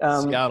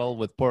 Seattle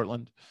with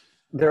Portland.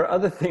 There are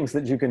other things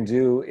that you can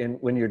do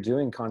when you're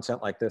doing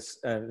content like this,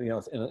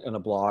 in a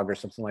blog or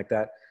something like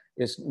that,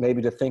 is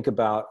maybe to think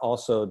about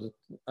also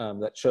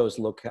that shows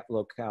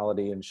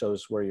locality and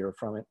shows where you're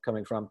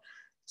coming from.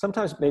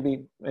 Sometimes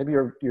maybe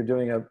you're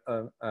doing a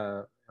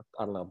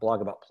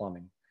blog about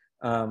plumbing,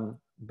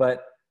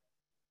 but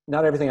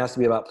not everything has to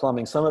be about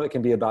plumbing. Some of it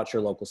can be about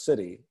your local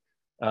city.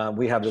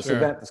 We have this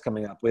event that's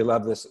coming up. We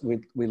love this.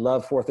 We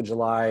love 4th of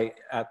July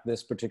at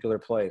this particular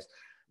place.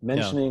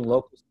 Mentioning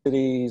local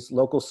cities,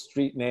 local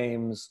street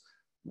names,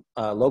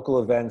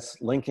 local events,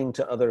 linking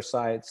to other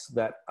sites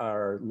that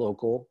are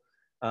local,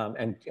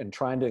 and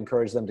trying to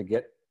encourage them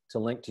to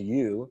link to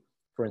you.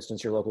 For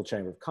instance, your local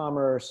chamber of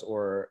commerce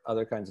or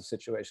other kinds of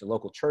situations,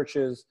 local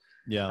churches.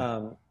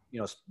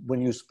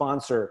 When you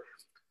sponsor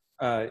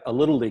a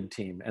little league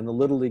team, and the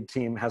little league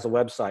team has a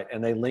website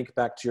and they link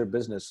back to your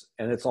business,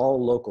 and it's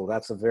all local.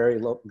 That's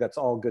that's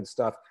all good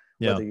stuff.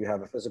 Whether you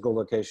have a physical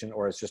location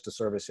or it's just a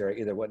service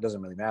area, either way, it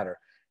doesn't really matter.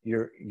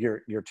 You're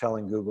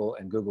telling Google,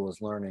 and Google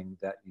is learning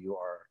that you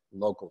are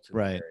local to the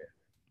area.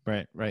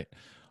 Right.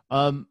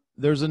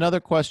 There's another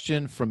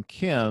question from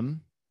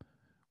Kim.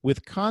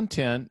 With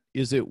content,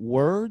 is it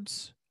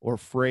words or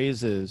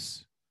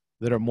phrases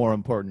that are more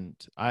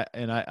important?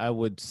 I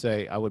would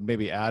say I would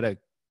maybe add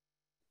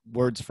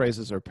words,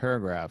 phrases, or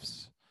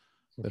paragraphs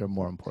that are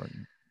more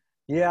important.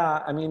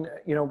 Yeah, I mean,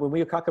 when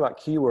we talk about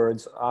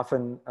keywords,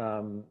 often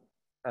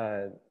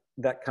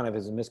that kind of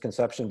is a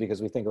misconception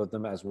because we think of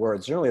them as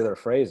words. Generally, they're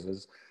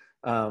phrases.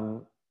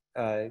 I'm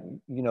not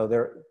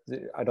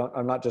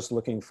just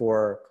looking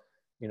for,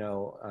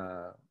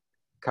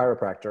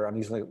 chiropractor. I'm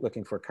usually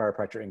looking for a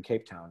chiropractor in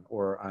Cape Town,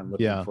 or I'm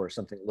looking for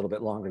something a little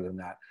bit longer than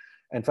that.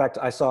 In fact,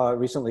 I saw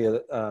recently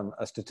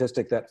a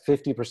statistic that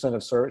 50%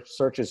 of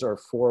searches are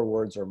 4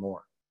 words or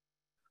more.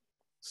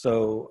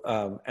 So,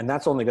 and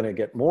that's only going to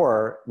get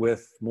more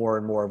with more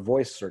and more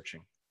voice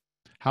searching.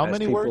 How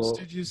many words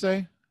did you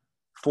say?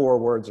 4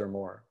 words or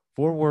more.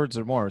 4 words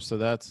or more. So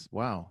that's,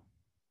 wow.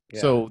 Yeah.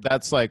 So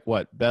that's like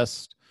what,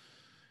 best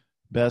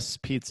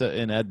pizza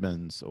in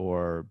Edmonds,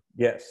 or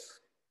Yes.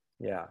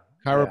 Yeah.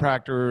 Yeah.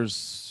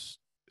 chiropractors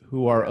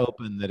who are Yeah.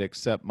 open that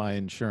accept my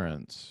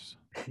insurance.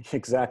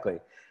 Exactly.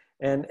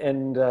 And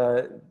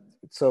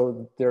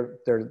so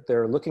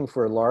they're looking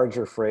for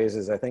larger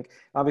phrases. I think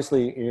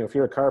obviously, if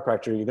you're a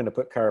chiropractor, you're going to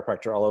put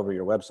chiropractor all over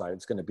your website.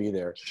 It's going to be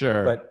there.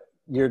 Sure. But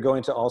you're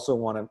going to also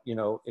want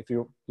to, if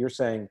you're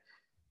saying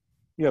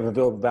you have a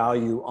real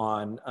value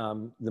on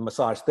the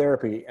massage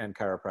therapy and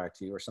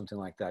chiropractic or something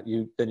like that,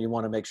 then you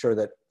want to make sure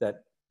that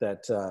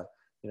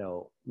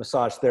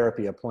massage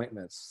therapy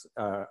appointments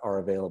are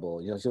available,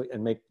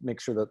 and make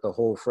sure that the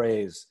whole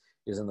phrase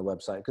is in the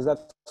website, because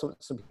that's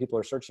what some people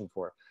are searching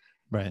for.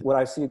 Right. What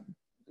I see,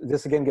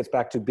 this again gets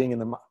back to being in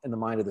the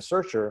mind of the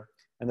searcher,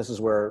 and this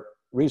is where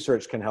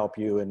research can help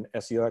you and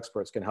SEO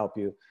experts can help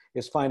you,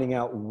 is finding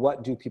out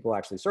what do people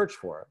actually search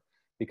for,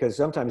 because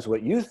sometimes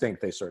what you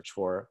think they search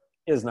for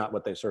is not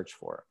what they search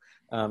for,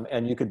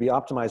 and you could be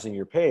optimizing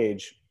your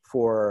page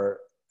for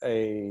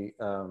a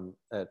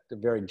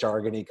very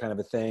jargony kind of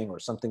a thing, or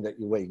something that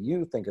the way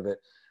you think of it,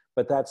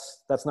 but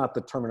that's not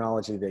the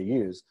terminology they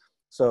use.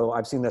 So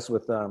I've seen this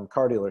with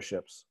car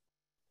dealerships,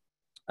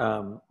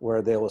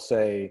 where they will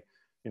say,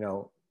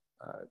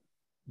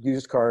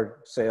 used car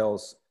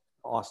sales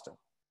Austin,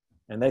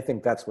 and they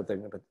think that's what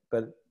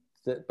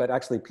but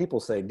actually people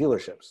say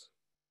dealerships.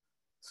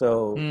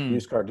 So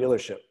used car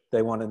dealership,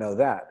 they want to know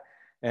that.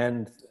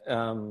 And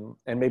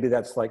maybe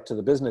that's like, to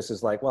the business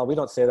is like, well, we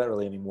don't say that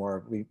really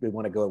anymore. We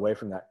want to go away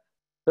from that.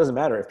 Doesn't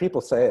matter if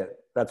people say it.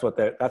 That's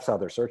how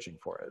they're searching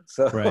for it.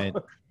 So Right.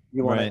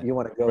 you want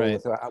to go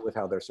with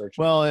how they're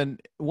searching. Well,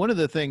 and one of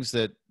the things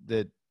that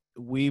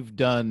we've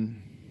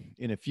done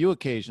in a few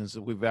occasions,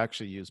 that we've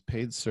actually used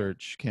paid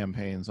search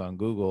campaigns on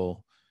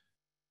Google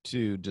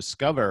to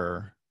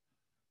discover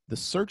the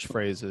search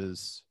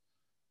phrases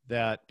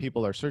that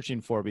people are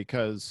searching for,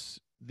 because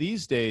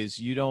these days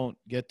you don't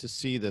get to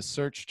see the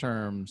search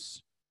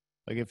terms.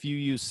 Like if you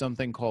use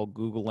something called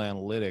Google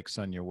Analytics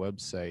on your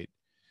website,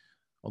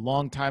 a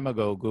long time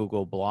ago,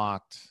 Google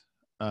blocked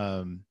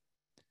the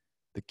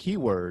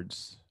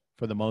keywords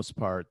for the most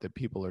part that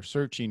people are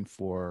searching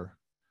for.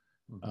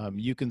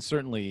 You can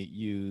certainly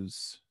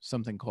use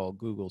something called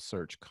Google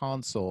Search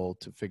Console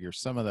to figure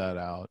some of that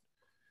out.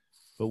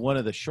 But one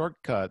of the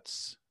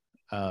shortcuts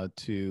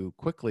to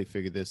quickly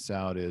figure this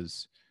out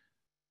is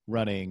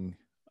running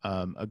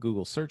a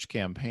Google search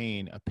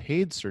campaign, a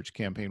paid search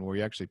campaign, where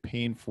you're actually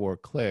paying for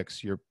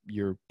clicks.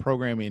 You're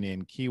programming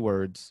in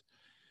keywords,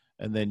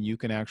 and then you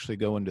can actually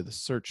go into the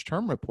search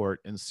term report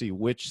and see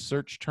which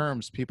search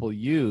terms people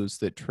use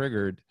that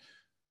triggered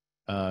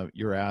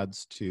your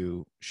ads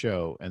to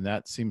show. And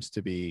that seems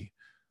to be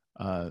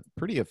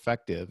pretty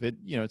effective.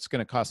 It's going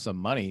to cost some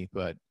money,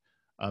 but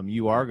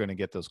you are going to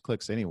get those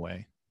clicks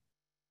anyway.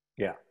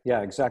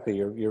 Yeah, exactly.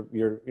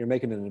 You're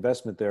making an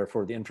investment there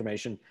for the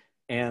information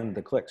and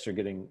the clicks. You're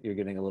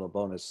getting a little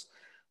bonus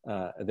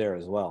there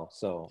as well.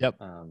 So yep.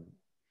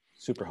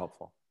 Super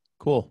helpful.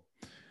 Cool.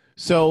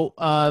 So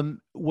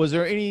was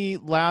there any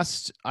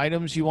last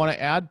items you want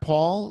to add,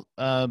 Paul,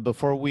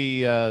 before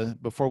we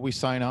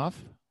sign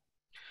off?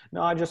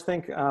 No, I just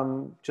think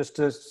just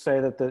to say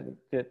that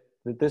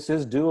this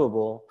is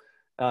doable.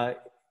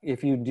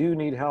 If you do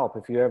need help,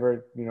 if you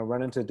ever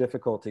run into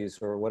difficulties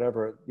or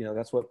whatever,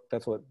 that's what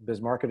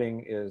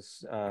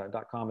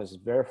bizmarketing.com is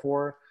there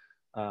for.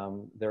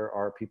 There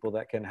are people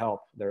that can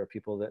help. There are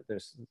people that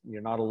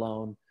you're not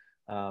alone.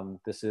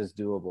 This is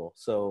doable.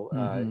 So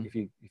if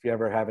you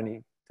ever have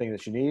anything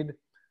that you need,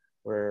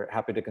 we're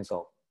happy to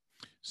consult.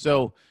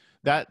 So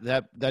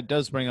that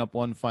does bring up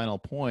one final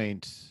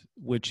point,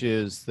 which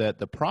is that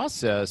the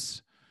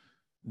process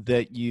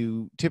that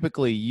you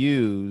typically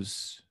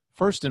use,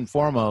 first and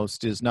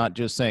foremost, is not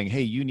just saying,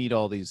 hey, you need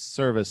all these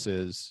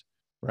services,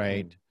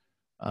 right?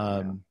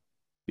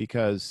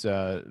 Because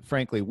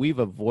frankly, we've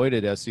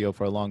avoided SEO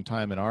for a long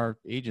time in our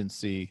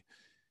agency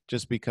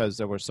just because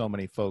there were so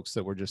many folks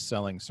that were just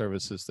selling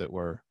services that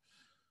were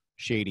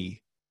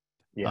shady.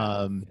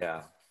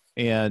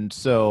 And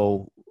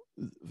so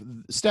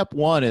step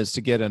one is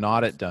to get an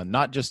audit done,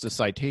 not just a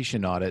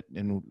citation audit.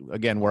 And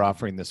again, we're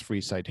offering this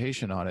free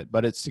citation audit,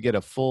 but it's to get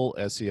a full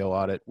SEO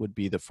audit would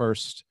be the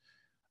first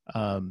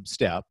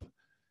step.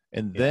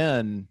 And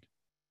then,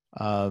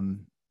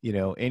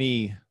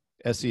 any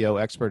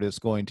SEO expert is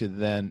going to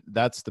then,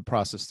 that's the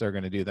process they're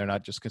going to do. They're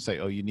not just going to say,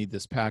 oh, you need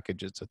this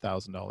package, it's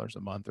 $1,000 a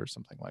month or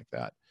something like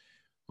that.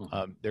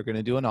 They're going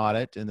to do an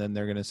audit, and then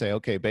they're going to say,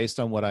 okay, based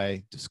on what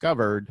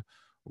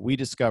we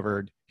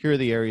discovered, here are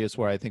the areas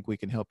where I think we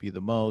can help you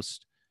the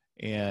most,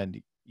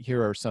 and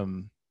here are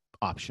some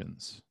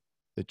options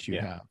that you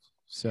have.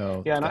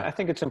 So and I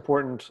think it's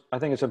important. I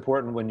think it's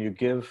important when you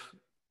give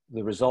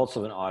the results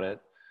of an audit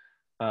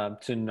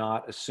to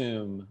not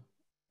assume.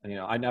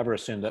 I never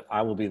assume that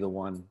I will be the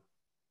one,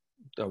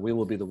 or we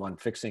will be the one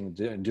fixing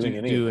doing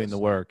the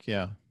work.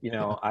 Yeah.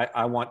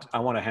 I want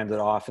to hand it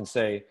off and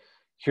say,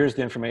 here's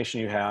the information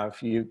you have.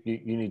 You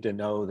need to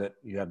know that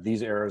you have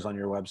these errors on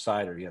your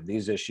website, or you have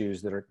these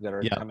issues that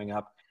are coming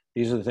up.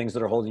 These are the things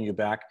that are holding you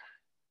back.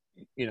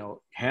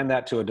 hand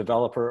that to a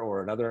developer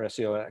or another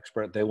SEO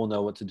expert. They will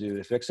know what to do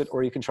to fix it,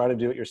 or you can try to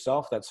do it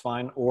yourself. That's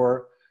fine.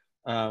 Or,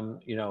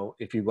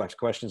 if you've got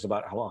questions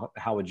about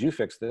how would you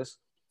fix this,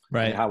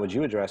 right, and how would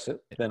you address it,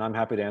 then I'm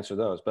happy to answer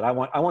those. But I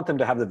want them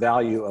to have the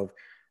value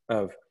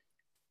of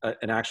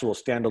an actual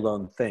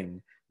standalone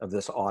thing of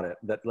this audit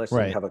that lets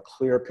them have a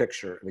clear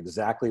picture of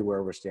exactly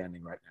where we're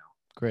standing right now.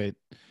 Great.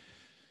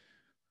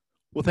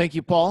 Well, thank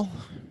you, Paul.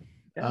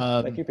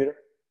 Yeah, thank you, Peter.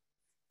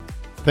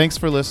 Thanks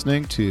for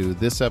listening to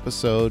this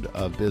episode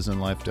of Biz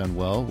and Life Done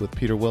Well with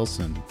Peter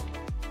Wilson.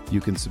 You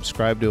can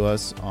subscribe to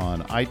us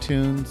on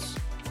iTunes,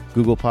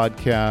 Google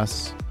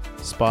Podcasts,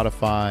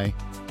 Spotify,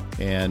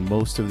 and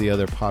most of the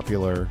other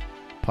popular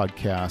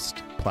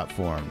podcast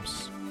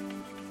platforms.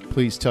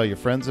 Please tell your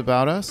friends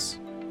about us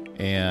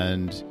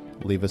and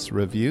leave us a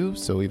review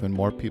so even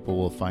more people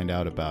will find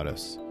out about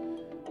us.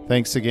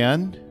 Thanks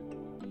again.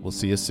 We'll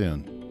see you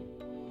soon.